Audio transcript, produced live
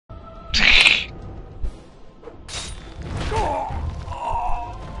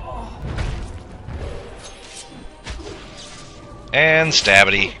And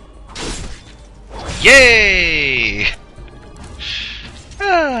stabbity. Yay!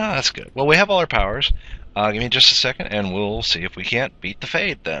 Ah, that's good. Well, we have all our powers. Give me just a second, and we'll see if we can't beat the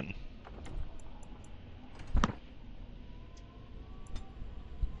Fade then.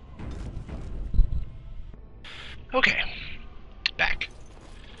 Okay, back.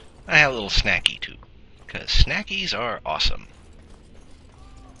 I have a little snacky too, because snackies are awesome.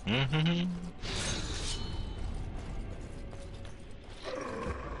 Can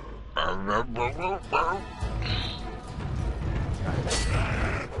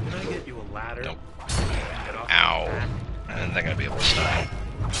I get you a ladder? Nope. Ow. I'm not gonna be able to stop.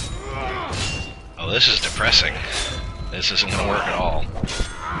 Oh, this is depressing. This isn't gonna work at all.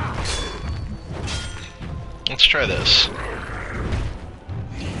 Let's try this.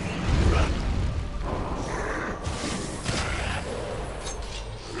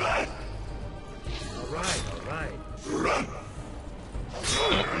 Alright.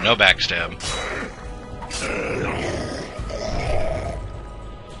 Nope, no backstab.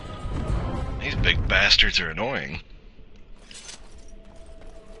 These big bastards are annoying.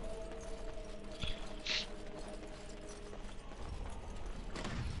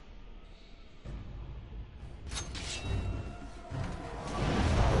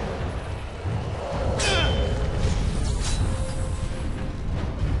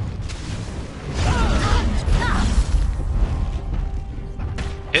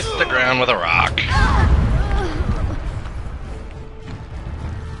 Hit the ground with a rock.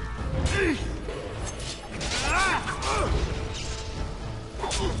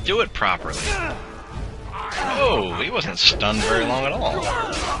 Do it properly. Oh, he wasn't stunned very long at all.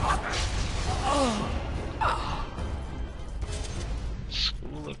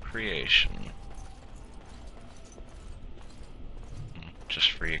 School of Creation.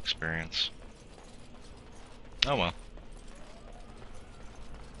 Just free experience. Oh well.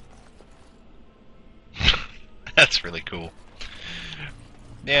 That's really cool.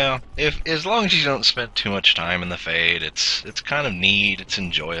 Yeah, as long as you don't spend too much time in the Fade, it's kind of neat, it's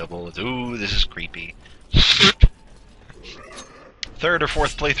enjoyable. Ooh, this is creepy. Third or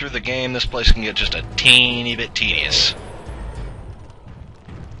fourth playthrough of the game, this place can get just a teeny bit tedious.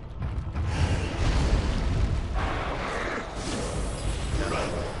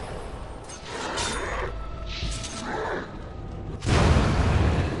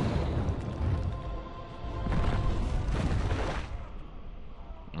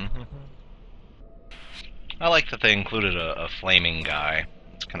 I like that they included a flaming guy.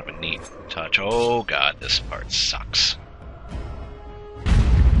 It's kind of a neat touch. Oh god, this part sucks.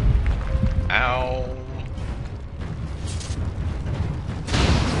 Ow.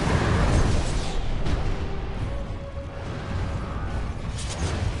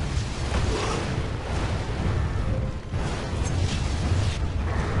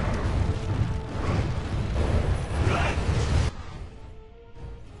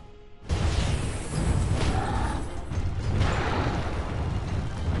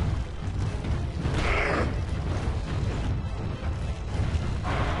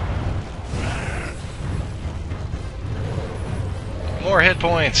 More hit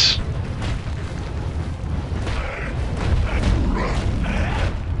points.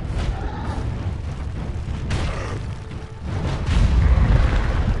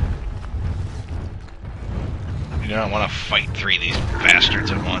 You do not want to fight three of these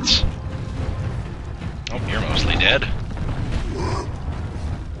bastards at once. Oh, you're mostly dead.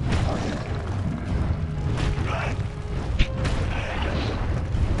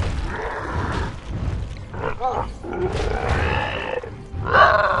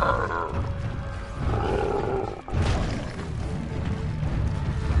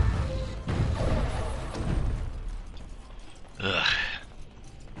 Ugh.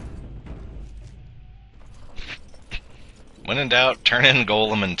 When in doubt, turn in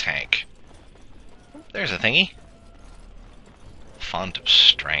Golem and tank. There's a thingy. Font of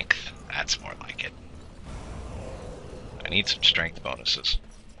Strength. That's more like it. I need some strength bonuses.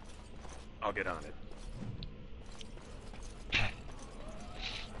 I'll get on it.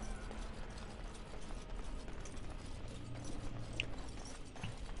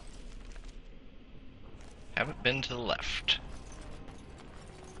 Haven't been to the left.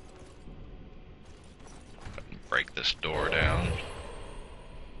 Break this door down.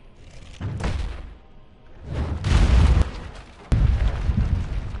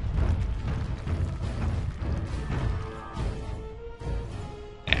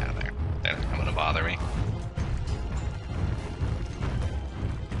 Yeah, they're not coming to bother me.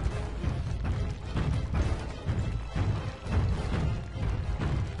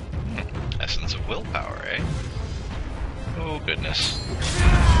 Essence of willpower, eh? Oh, goodness.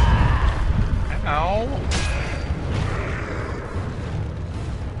 Ow.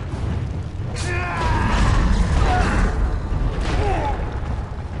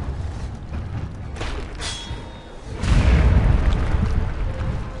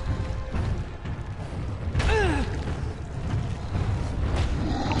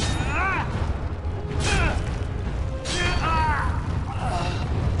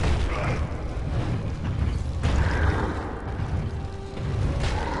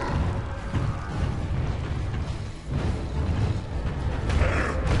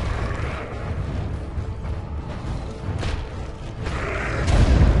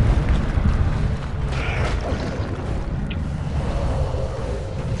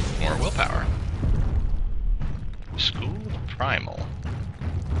 Willpower. School Primal.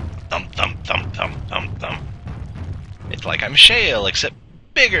 Thump, thump, thump, thump, thump, thump. It's like I'm Shale, except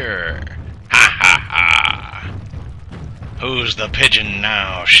bigger. Ha ha ha. Who's the pigeon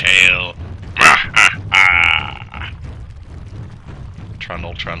now, Shale? Ha ha ha.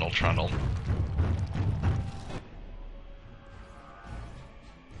 Trundle, trundle, trundle.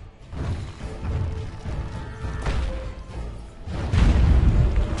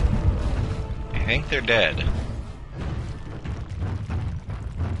 I think they're dead.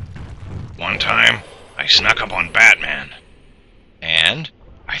 One time, I snuck up on Batman. And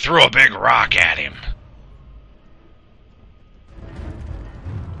I threw a big rock at him.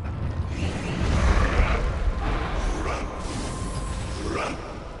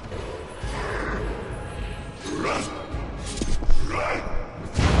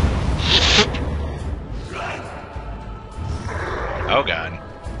 Oh God.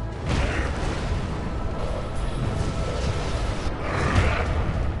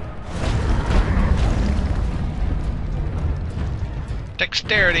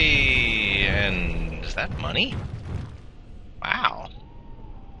 Dexterity! And is that money? Wow.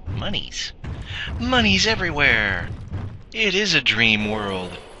 Monies. Money's everywhere! It is a dream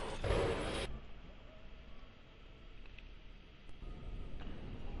world.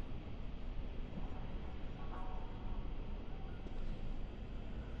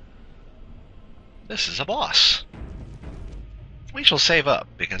 This is a boss. We shall save up,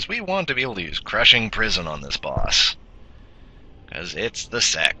 because we want to be able to use Crushing Prison on this boss. Because it's the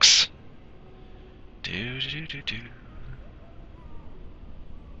sex. Do.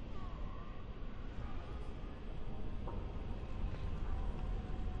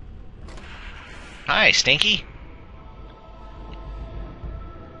 Hi, Stinky.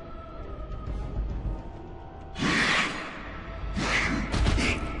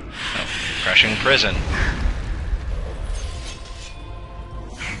 Crushing Prison.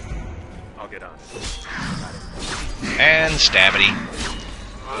 I'll get on. And Stabbity.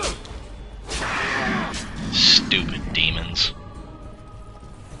 Stupid demons.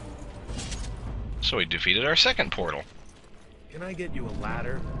 So we defeated our second portal. Can I get you a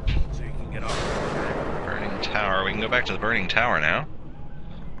ladder so you can get off? Burning Tower. We can go back to the Burning Tower now.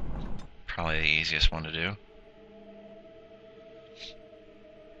 Probably the easiest one to do.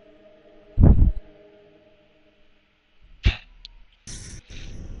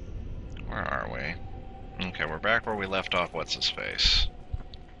 Where are we? Okay, we're back where we left off. What's his face?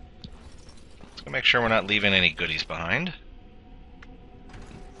 Let's go make sure we're not leaving any goodies behind.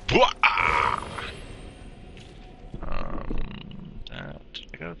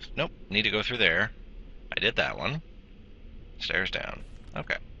 Nope, need to go through there. I did that one. Stairs down.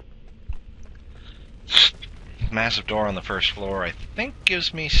 Okay. Massive door on the first floor, I think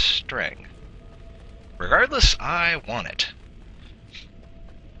gives me strength. Regardless, I want it.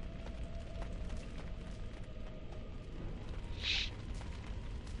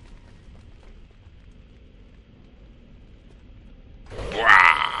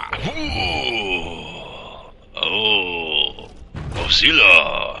 Oh,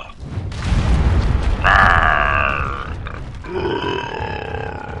 Oscilla.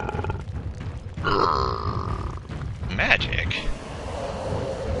 Magic.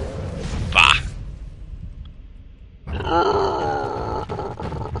 Bah.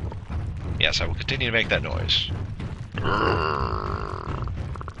 Yes, I will continue to make that noise.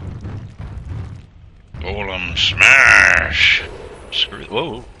 Golem smash. Screw.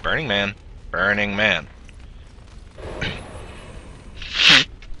 Whoa, Burning Man. Burning Man.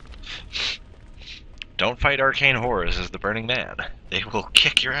 Don't fight arcane horrors as the Burning Man. They will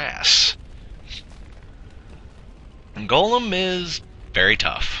kick your ass. And Golem is very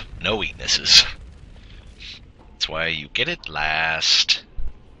tough. No weaknesses. That's why you get it last.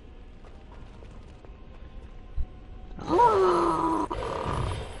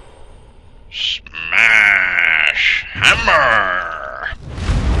 Smash! Hammer!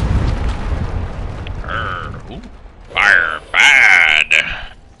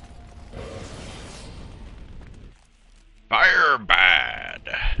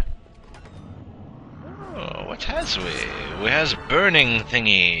 has we? We has burning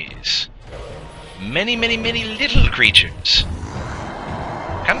thingies. Many, many, many little creatures.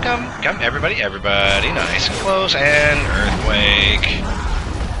 Come, everybody, nice and close, and earthquake.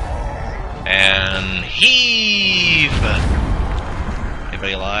 And heave!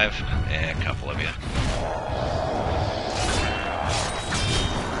 Anybody alive? A couple of you.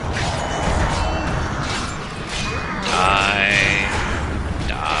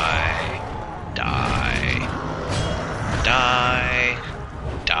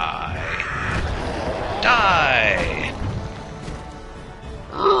 Die.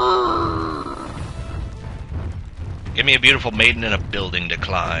 Give me a beautiful maiden and a building to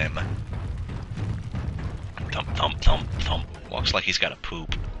climb. Thump, thump, thump, thump. Walks like he's got a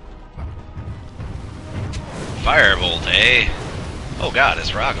poop. Firebolt, eh? Oh god,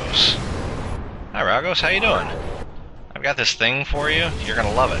 it's Ragos. Hi Ragos, how you doing? I've got this thing for you. You're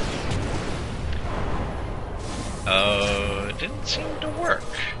gonna love it. It didn't seem to work.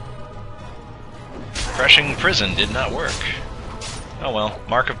 Crushing prison did not work. Oh well,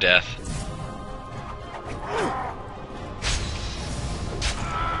 mark of death.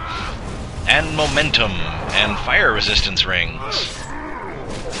 And momentum, and fire resistance rings.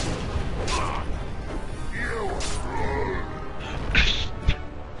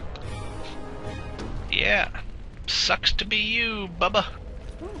 Yeah, sucks to be you, Bubba.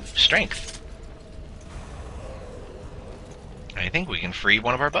 Strength. I think we can free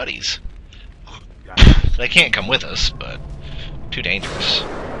one of our buddies. They can't come with us, but too dangerous.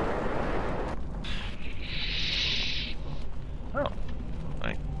 Oh,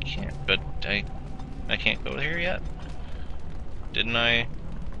 I can't, but I can't go here yet? Didn't I?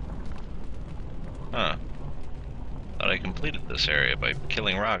 Huh. Thought I completed this area by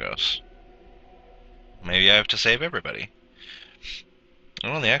killing Ragos. Maybe I have to save everybody.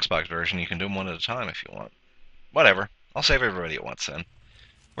 And on the Xbox version, you can do them one at a time if you want. Whatever. I'll save everybody at once then.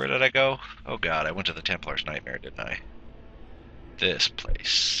 Where did I go? Oh god, I went to the Templar's Nightmare, didn't I? This place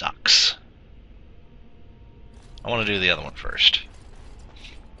sucks. I want to do the other one first.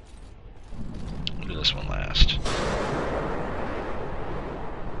 I'll do this one last.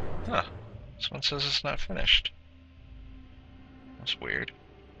 Huh. This one says it's not finished. That's weird.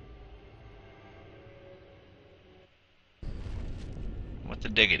 What the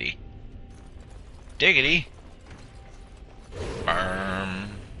diggity? Diggity?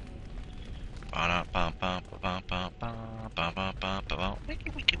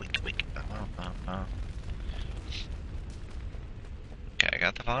 Okay, I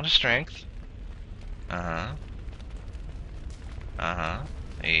got the Font of Strength.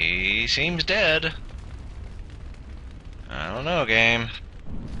 He seems dead. I don't know, game.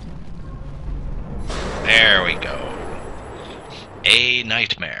 There we go. A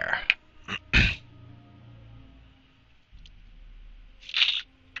nightmare.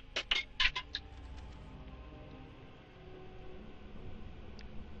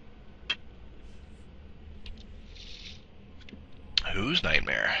 Whose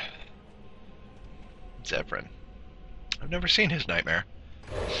nightmare? Zevran. I've never seen his nightmare.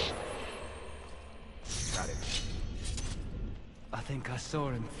 Got it. I think I saw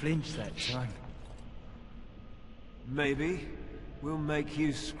him flinch that time. Maybe. We'll make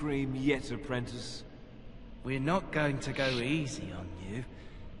you scream yet, apprentice. We're not going to go easy on you.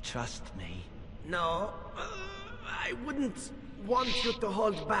 Trust me. No, I wouldn't want you to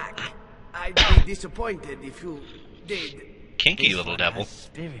hold back. I'd be disappointed if you did. Kinky This little one devil. has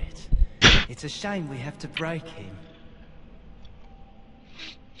spirit. It's a shame we have to break him.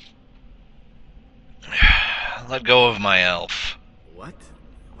 Let go of my elf. What?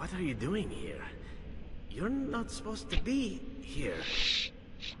 What are you doing here? You're not supposed to be here.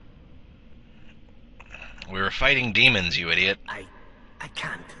 We were fighting demons, you idiot. I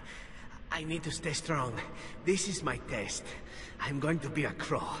can't. I need to stay strong. This is my test. I'm going to be a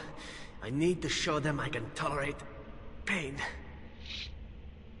crow. I need to show them I can tolerate pain.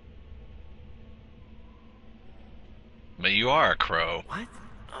 But you are a crow. What?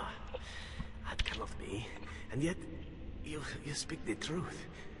 Oh, that cannot be. And yet, you speak the truth.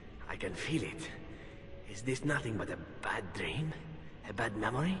 I can feel it. Is this nothing but a bad dream? A bad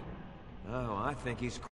memory? Oh, I think he's